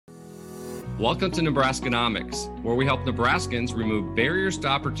Welcome to Nebraskanomics, where we help Nebraskans remove barriers to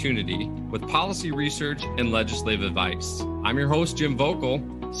opportunity with policy research and legislative advice. I'm your host, Jim Vogel,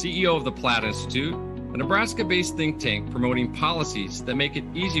 CEO of the Platt Institute, a Nebraska-based think tank promoting policies that make it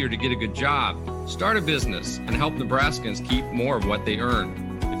easier to get a good job, start a business, and help Nebraskans keep more of what they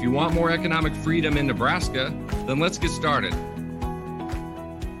earn. If you want more economic freedom in Nebraska, then let's get started.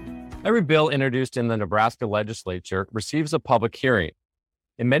 Every bill introduced in the Nebraska legislature receives a public hearing.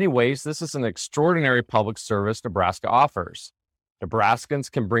 In many ways, this is an extraordinary public service Nebraska offers. Nebraskans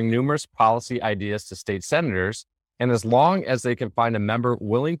can bring numerous policy ideas to state senators, and as long as they can find a member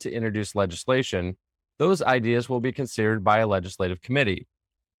willing to introduce legislation, those ideas will be considered by a legislative committee.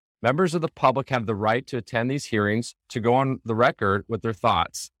 Members of the public have the right to attend these hearings to go on the record with their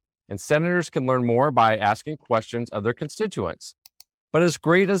thoughts, and senators can learn more by asking questions of their constituents. But as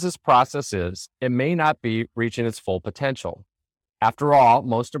great as this process is, it may not be reaching its full potential. After all,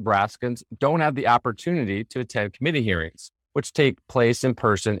 most Nebraskans don't have the opportunity to attend committee hearings, which take place in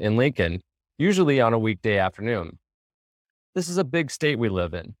person in Lincoln, usually on a weekday afternoon. This is a big state we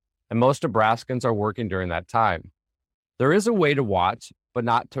live in, and most Nebraskans are working during that time. There is a way to watch, but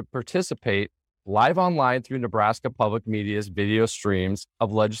not to participate, live online through Nebraska Public Media's video streams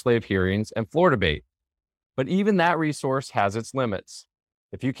of legislative hearings and floor debate. But even that resource has its limits.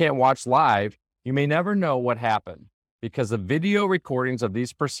 If you can't watch live, you may never know what happened, because the video recordings of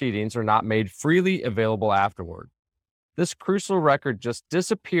these proceedings are not made freely available afterward. This crucial record just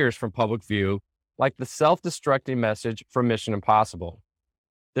disappears from public view like the self-destructing message from Mission Impossible.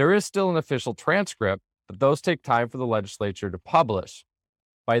 There is still an official transcript, but those take time for the legislature to publish.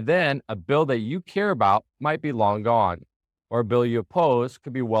 By then, a bill that you care about might be long gone, or a bill you oppose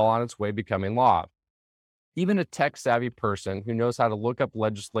could be well on its way becoming law. Even a tech-savvy person who knows how to look up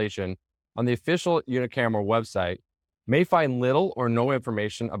legislation on the official unicameral website may find little or no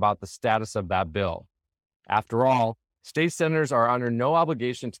information about the status of that bill. After all, state senators are under no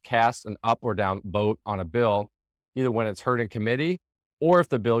obligation to cast an up or down vote on a bill, either when it's heard in committee or if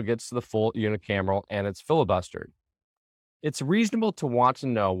the bill gets to the full unicameral and it's filibustered. It's reasonable to want to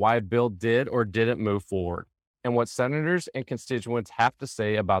know why a bill did or didn't move forward, and what senators and constituents have to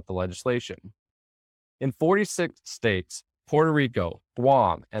say about the legislation. In 46 states, Puerto Rico,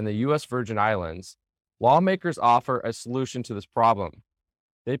 Guam, and the U.S. Virgin Islands, lawmakers offer a solution to this problem.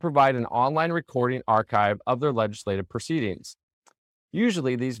 They provide an online recording archive of their legislative proceedings.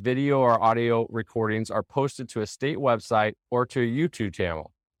 Usually, these video or audio recordings are posted to a state website or to a YouTube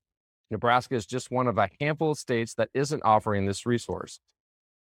channel. Nebraska is just one of a handful of states that isn't offering this resource.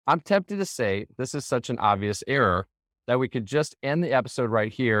 I'm tempted to say this is such an obvious error that we could just end the episode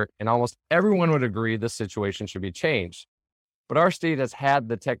right here and almost everyone would agree this situation should be changed. But our state has had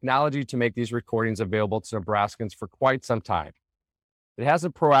the technology to make these recordings available to Nebraskans for quite some time. It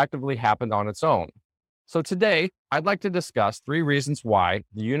hasn't proactively happened on its own. So today, I'd like to discuss 3 reasons why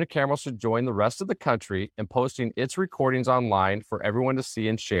the unicameral should join the rest of the country in posting its recordings online for everyone to see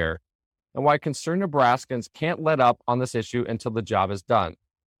and share, and why concerned Nebraskans can't let up on this issue until the job is done.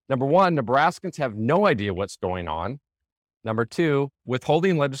 Number 1, Nebraskans have no idea what's going on. Number 2,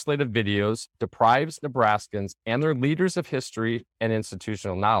 withholding legislative videos deprives Nebraskans and their leaders of history and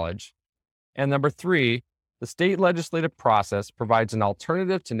institutional knowledge. And number 3, the state legislative process provides an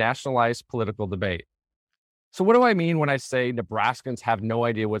alternative to nationalized political debate. So what do I mean when I say Nebraskans have no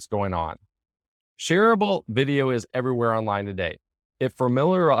idea what's going on? Shareable video is everywhere online today. It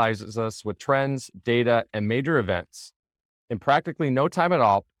familiarizes us with trends, data, and major events. In practically no time at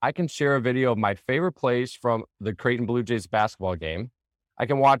all, I can share a video of my favorite plays from the Creighton Blue Jays basketball game. I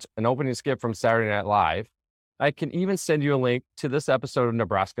can watch an opening skit from Saturday Night Live. I can even send you a link to this episode of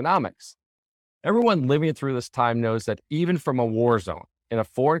Nebraskanomics. Everyone living through this time knows that even from a war zone in a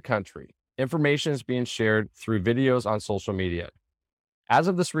foreign country, information is being shared through videos on social media. As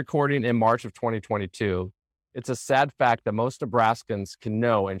of this recording in March of 2022, it's a sad fact that most Nebraskans can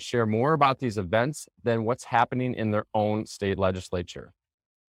know and share more about these events than what's happening in their own state legislature.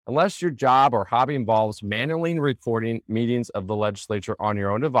 Unless your job or hobby involves manually recording meetings of the legislature on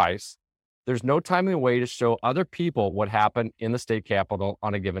your own device, there's no timely way to show other people what happened in the state capitol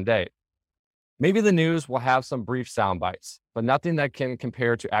on a given day. Maybe the news will have some brief sound bites, but nothing that can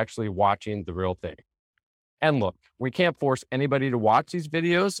compare to actually watching the real thing. And look, we can't force anybody to watch these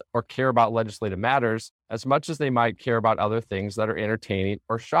videos or care about legislative matters as much as they might care about other things that are entertaining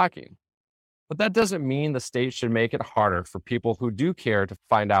or shocking. But that doesn't mean the state should make it harder for people who do care to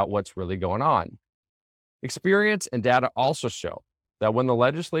find out what's really going on. Experience and data also show that when the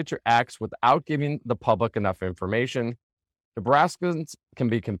legislature acts without giving the public enough information, Nebraskans can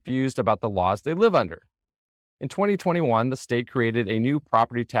be confused about the laws they live under. In 2021, the state created a new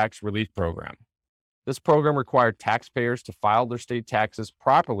property tax relief program. This program required taxpayers to file their state taxes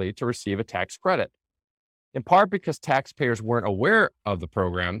properly to receive a tax credit. In part because taxpayers weren't aware of the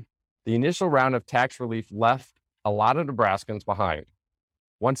program, the initial round of tax relief left a lot of Nebraskans behind.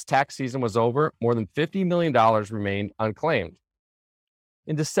 Once tax season was over, more than $50 million remained unclaimed.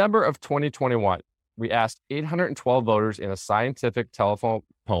 In December of 2021, we asked 812 voters in a scientific telephone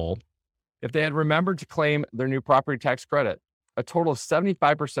poll if they had remembered to claim their new property tax credit. A total of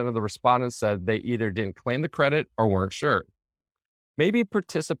 75% of the respondents said they either didn't claim the credit or weren't sure. Maybe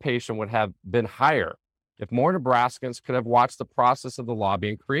participation would have been higher if more Nebraskans could have watched the process of the law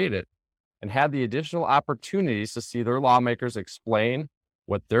being created and had the additional opportunities to see their lawmakers explain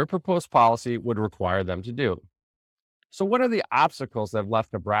what their proposed policy would require them to do. So what are the obstacles that have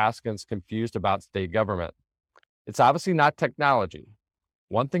left Nebraskans confused about state government? It's obviously not technology.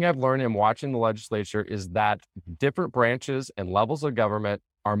 One thing I've learned in watching the legislature is that different branches and levels of government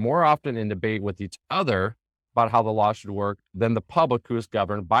are more often in debate with each other about how the law should work than the public who is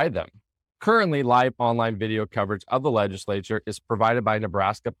governed by them. Currently, live online video coverage of the legislature is provided by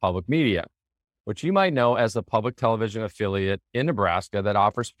Nebraska Public Media, which you might know as the public television affiliate in Nebraska that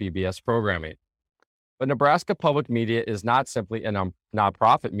offers PBS programming. But Nebraska Public Media is not simply a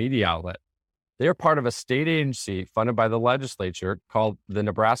nonprofit media outlet. They are part of a state agency funded by the legislature called the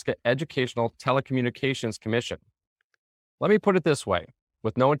Nebraska Educational Telecommunications Commission. Let me put it this way,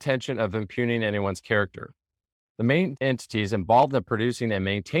 with no intention of impugning anyone's character. The main entities involved in producing and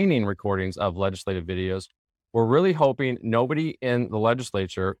maintaining recordings of legislative videos were really hoping nobody in the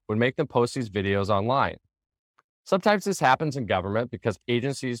legislature would make them post these videos online. Sometimes this happens in government because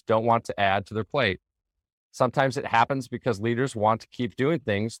agencies don't want to add to their plate. Sometimes it happens because leaders want to keep doing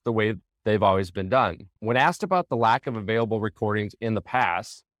things the way they've always been done. When asked about the lack of available recordings in the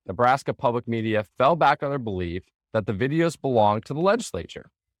past, Nebraska Public Media fell back on their belief that the videos belonged to the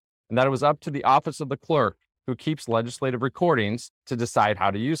legislature and that it was up to the office of the clerk, who keeps legislative recordings, to decide how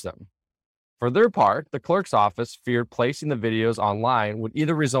to use them. For their part, the clerk's office feared placing the videos online would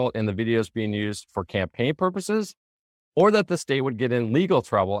either result in the videos being used for campaign purposes or that the state would get in legal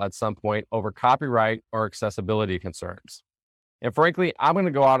trouble at some point over copyright or accessibility concerns. And frankly, I'm going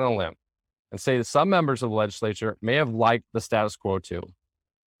to go out on a limb and say that some members of the legislature may have liked the status quo too.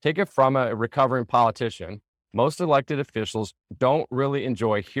 Take it from a recovering politician, most elected officials don't really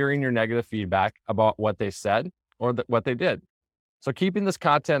enjoy hearing your negative feedback about what they said or what they did. So keeping this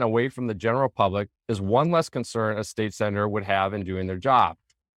content away from the general public is one less concern a state senator would have in doing their job,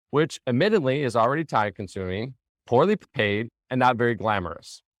 which admittedly is already time-consuming, poorly paid, and not very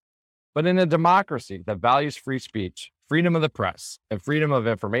glamorous. But in a democracy that values free speech, freedom of the press, and freedom of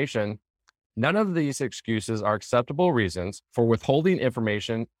information, none of these excuses are acceptable reasons for withholding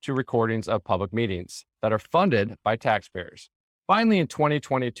information to recordings of public meetings that are funded by taxpayers. Finally, in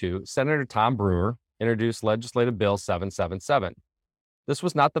 2022, Senator Tom Brewer introduced Legislative Bill 777. This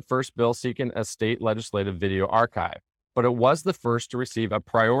was not the first bill seeking a state legislative video archive, but it was the first to receive a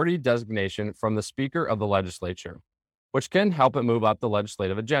priority designation from the Speaker of the legislature, which can help it move up the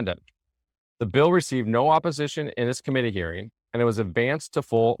legislative agenda. The bill received no opposition in its committee hearing, and it was advanced to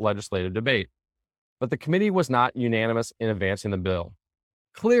full legislative debate. But the committee was not unanimous in advancing the bill.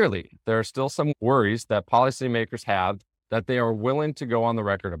 Clearly, there are still some worries that policymakers have that they are willing to go on the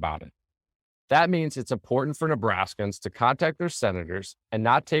record about it. That means it's important for Nebraskans to contact their senators and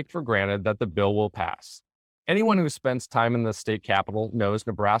not take for granted that the bill will pass. Anyone who spends time in the state capitol knows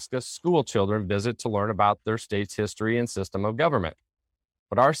Nebraska school children visit to learn about their state's history and system of government.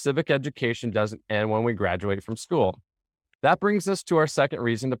 But our civic education doesn't end when we graduate from school. That brings us to our second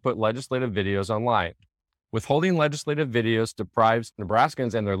reason to put legislative videos online. Withholding legislative videos deprives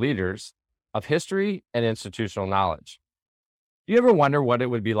Nebraskans and their leaders of history and institutional knowledge. Do you ever wonder what it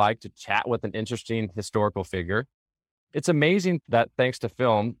would be like to chat with an interesting historical figure? It's amazing that thanks to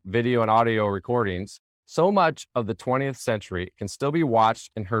film, video, and audio recordings, so much of the 20th century can still be watched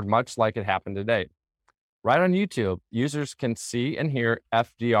and heard much like it happened today. Right on YouTube, users can see and hear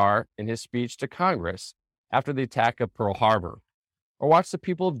FDR in his speech to Congress after the attack of Pearl Harbor, or watch the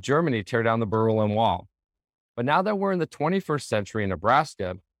people of Germany tear down the Berlin Wall. But now that we're in the 21st century in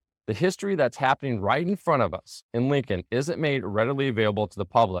Nebraska, the history that's happening right in front of us in Lincoln isn't made readily available to the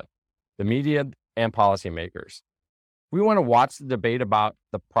public, the media, and policymakers. We want to watch the debate about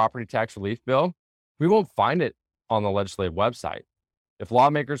the property tax relief bill. We won't find it on the legislative website. If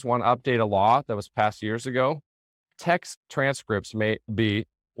lawmakers want to update a law that was passed years ago, text transcripts may be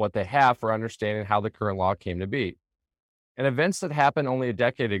what they have for understanding how the current law came to be. And events that happened only a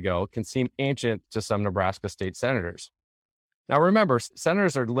decade ago can seem ancient to some Nebraska state senators. Now, remember,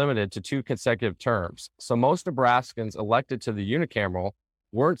 senators are limited to 2 consecutive terms, so most Nebraskans elected to the unicameral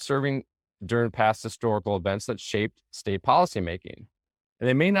weren't serving during past historical events that shaped state policymaking, and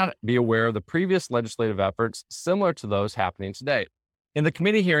they may not be aware of the previous legislative efforts similar to those happening today. In the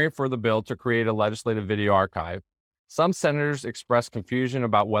committee hearing for the bill to create a legislative video archive, some senators expressed confusion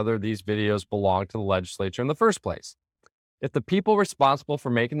about whether these videos belong to the legislature in the first place. If the people responsible for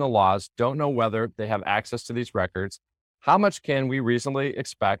making the laws don't know whether they have access to these records, how much can we reasonably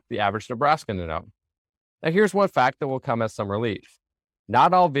expect the average Nebraskan to know? Now, here's one fact that will come as some relief.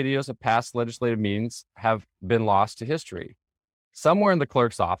 Not all videos of past legislative meetings have been lost to history. Somewhere in the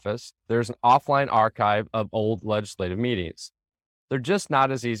clerk's office, there's an offline archive of old legislative meetings. They're just not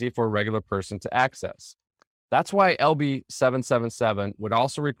as easy for a regular person to access. That's why LB 777 would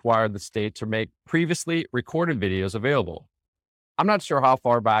also require the state to make previously recorded videos available. I'm not sure how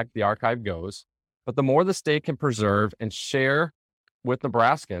far back the archive goes, but the more the state can preserve and share with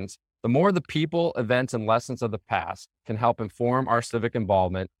Nebraskans, the more the people, events, and lessons of the past can help inform our civic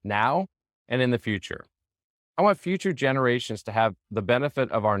involvement now and in the future. I want future generations to have the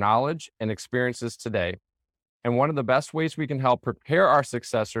benefit of our knowledge and experiences today. And one of the best ways we can help prepare our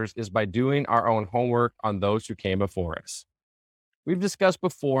successors is by doing our own homework on those who came before us. We've discussed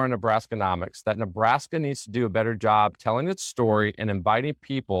before in Nebraskanomics that Nebraska needs to do a better job telling its story and inviting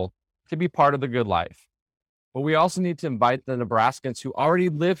people to be part of the good life. But we also need to invite the Nebraskans who already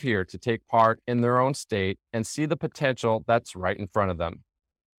live here to take part in their own state and see the potential that's right in front of them.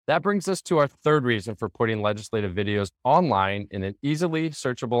 That brings us to our third reason for putting legislative videos online in an easily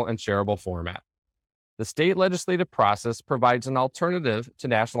searchable and shareable format. The state legislative process provides an alternative to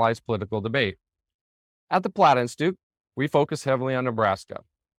nationalized political debate. At the Platt Institute, we focus heavily on Nebraska.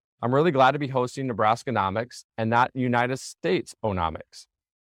 I'm really glad to be hosting Nebraskanomics and not United States Onomics.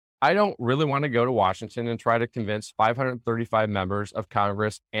 I don't really want to go to Washington and try to convince 535 members of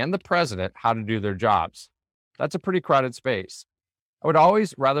Congress and the president how to do their jobs. That's a pretty crowded space. I would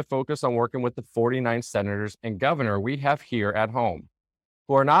always rather focus on working with the 49 senators and governor we have here at home,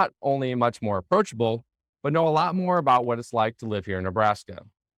 who are not only much more approachable, but know a lot more about what it's like to live here in Nebraska.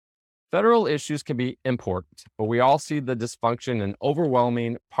 Federal issues can be important, but we all see the dysfunction and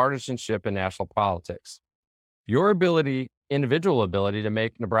overwhelming partisanship in national politics. Your individual ability to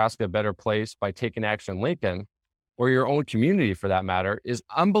make Nebraska a better place by taking action in Lincoln, or your own community for that matter, is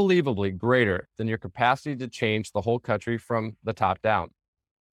unbelievably greater than your capacity to change the whole country from the top down.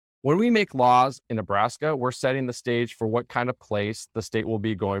 When we make laws in Nebraska, we're setting the stage for what kind of place the state will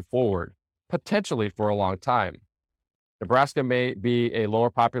be going forward, potentially for a long time. Nebraska may be a lower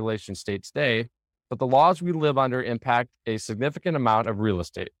population state today, but the laws we live under impact a significant amount of real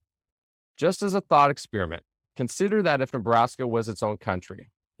estate. Just as a thought experiment, consider that if Nebraska was its own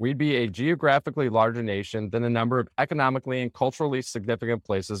country, we'd be a geographically larger nation than a number of economically and culturally significant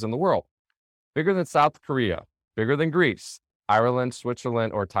places in the world. Bigger than South Korea, bigger than Greece, Ireland,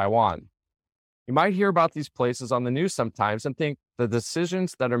 Switzerland, or Taiwan. You might hear about these places on the news sometimes and think the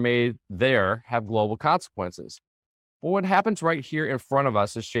decisions that are made there have global consequences. But what happens right here in front of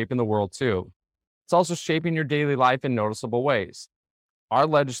us is shaping the world too. It's also shaping your daily life in noticeable ways. Our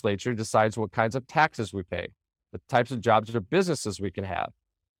legislature decides what kinds of taxes we pay, the types of jobs or businesses we can have,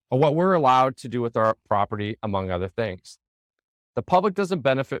 or what we're allowed to do with our property, among other things. The public doesn't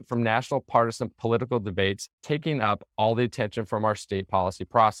benefit from national partisan political debates taking up all the attention from our state policy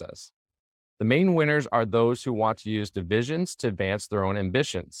process. The main winners are those who want to use divisions to advance their own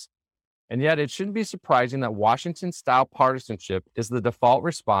ambitions. And yet it shouldn't be surprising that Washington-style partisanship is the default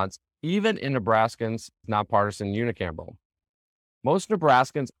response, even in Nebraska's nonpartisan unicameral. Most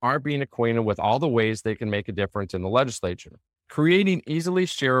Nebraskans aren't being acquainted with all the ways they can make a difference in the legislature. Creating easily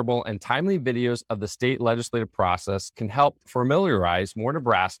shareable and timely videos of the state legislative process can help familiarize more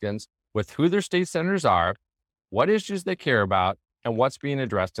Nebraskans with who their state senators are, what issues they care about, and what's being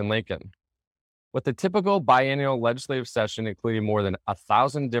addressed in Lincoln. With the typical biennial legislative session including more than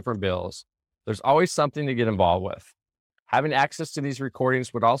 1,000 different bills, there's always something to get involved with. Having access to these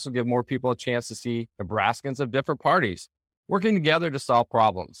recordings would also give more people a chance to see Nebraskans of different parties working together to solve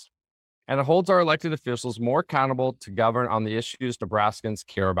problems. And it holds our elected officials more accountable to govern on the issues Nebraskans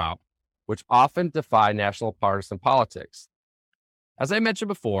care about, which often defy national partisan politics. As I mentioned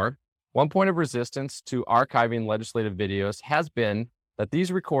before, one point of resistance to archiving legislative videos has been that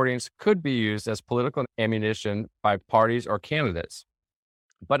these recordings could be used as political ammunition by parties or candidates.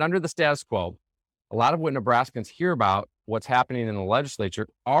 But under the status quo, a lot of what Nebraskans hear about what's happening in the legislature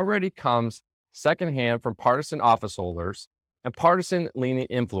already comes secondhand from partisan office holders and partisan-leaning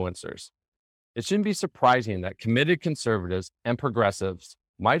influencers. It shouldn't be surprising that committed conservatives and progressives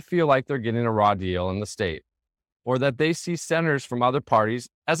might feel like they're getting a raw deal in the state. or that they see senators from other parties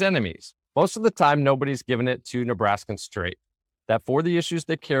as enemies. Most of the time, nobody's giving it to Nebraskans straight, that for the issues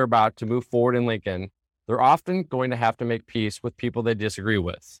they care about to move forward in Lincoln, they're often going to have to make peace with people they disagree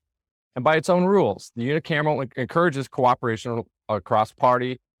with. And by its own rules, the unicameral encourages cooperation across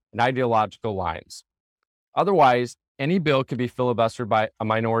party and ideological lines. Otherwise, any bill could be filibustered by a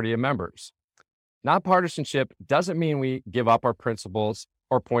minority of members. Nonpartisanship doesn't mean we give up our principles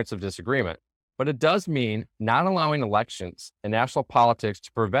or points of disagreement, but it does mean not allowing elections and national politics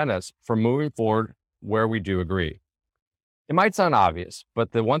to prevent us from moving forward where we do agree. It might sound obvious,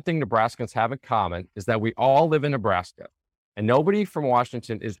 but the one thing Nebraskans have in common is that we all live in Nebraska, and nobody from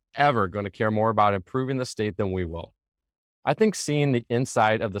Washington is ever going to care more about improving the state than we will. I think seeing the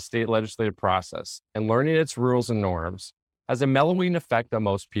inside of the state legislative process and learning its rules and norms has a mellowing effect on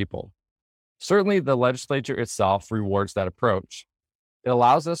most people. Certainly, the legislature itself rewards that approach. It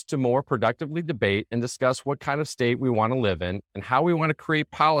allows us to more productively debate and discuss what kind of state we want to live in and how we want to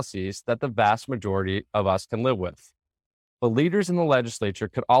create policies that the vast majority of us can live with. But leaders in the legislature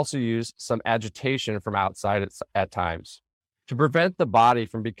could also use some agitation from outside at times to prevent the body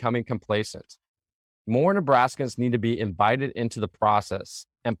from becoming complacent. More Nebraskans need to be invited into the process,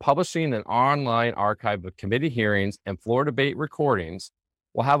 and publishing an online archive of committee hearings and floor debate recordings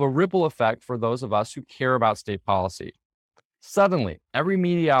will have a ripple effect for those of us who care about state policy. Suddenly, every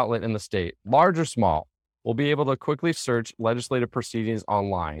media outlet in the state, large or small, will be able to quickly search legislative proceedings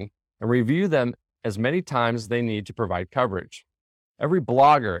online and review them as many times as they need to provide coverage. Every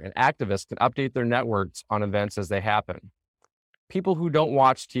blogger and activist can update their networks on events as they happen. People who don't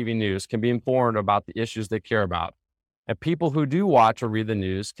watch TV news can be informed about the issues they care about, and people who do watch or read the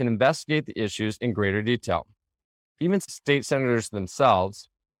news can investigate the issues in greater detail. Even state senators themselves,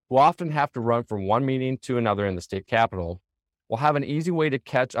 who often have to run from one meeting to another in the state capitol, will have an easy way to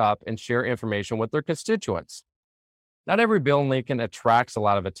catch up and share information with their constituents. Not every bill in Lincoln attracts a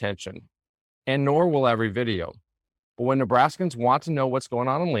lot of attention, and nor will every video. But when Nebraskans want to know what's going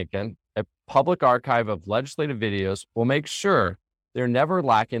on in Lincoln, a public archive of legislative videos will make sure they're never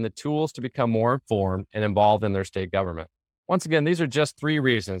lacking the tools to become more informed and involved in their state government. Once again, these are just 3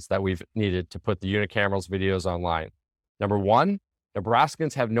 reasons that we've needed to put the unicameral's videos online. Number 1,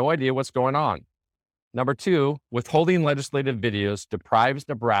 Nebraskans have no idea what's going on. Number 2, withholding legislative videos deprives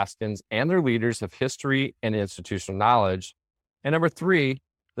Nebraskans and their leaders of history and institutional knowledge. And number 3,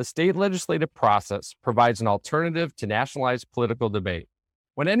 the state legislative process provides an alternative to nationalized political debate.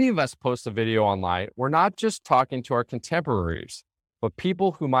 When any of us post a video online, we're not just talking to our contemporaries, but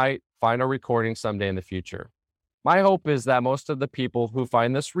people who might find our recording someday in the future. My hope is that most of the people who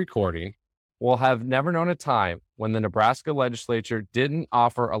find this recording will have never known a time when the Nebraska legislature didn't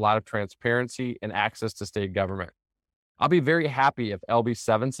offer a lot of transparency and access to state government. I'll be very happy if LB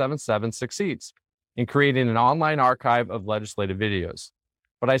 777 succeeds in creating an online archive of legislative videos.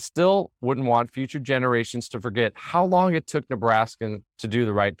 But I still wouldn't want future generations to forget how long it took Nebraskans to do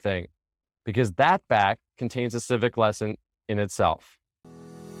the right thing, because that fact contains a civic lesson in itself.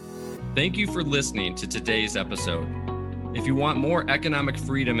 Thank you for listening to today's episode. If you want more economic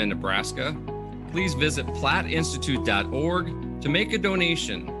freedom in Nebraska, please visit plattinstitute.org to make a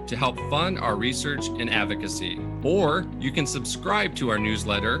donation to help fund our research and advocacy. Or you can subscribe to our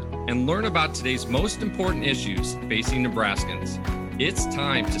newsletter and learn about today's most important issues facing Nebraskans. It's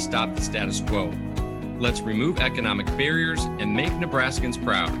time to stop the status quo. Let's remove economic barriers and make Nebraskans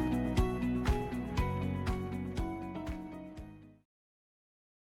proud.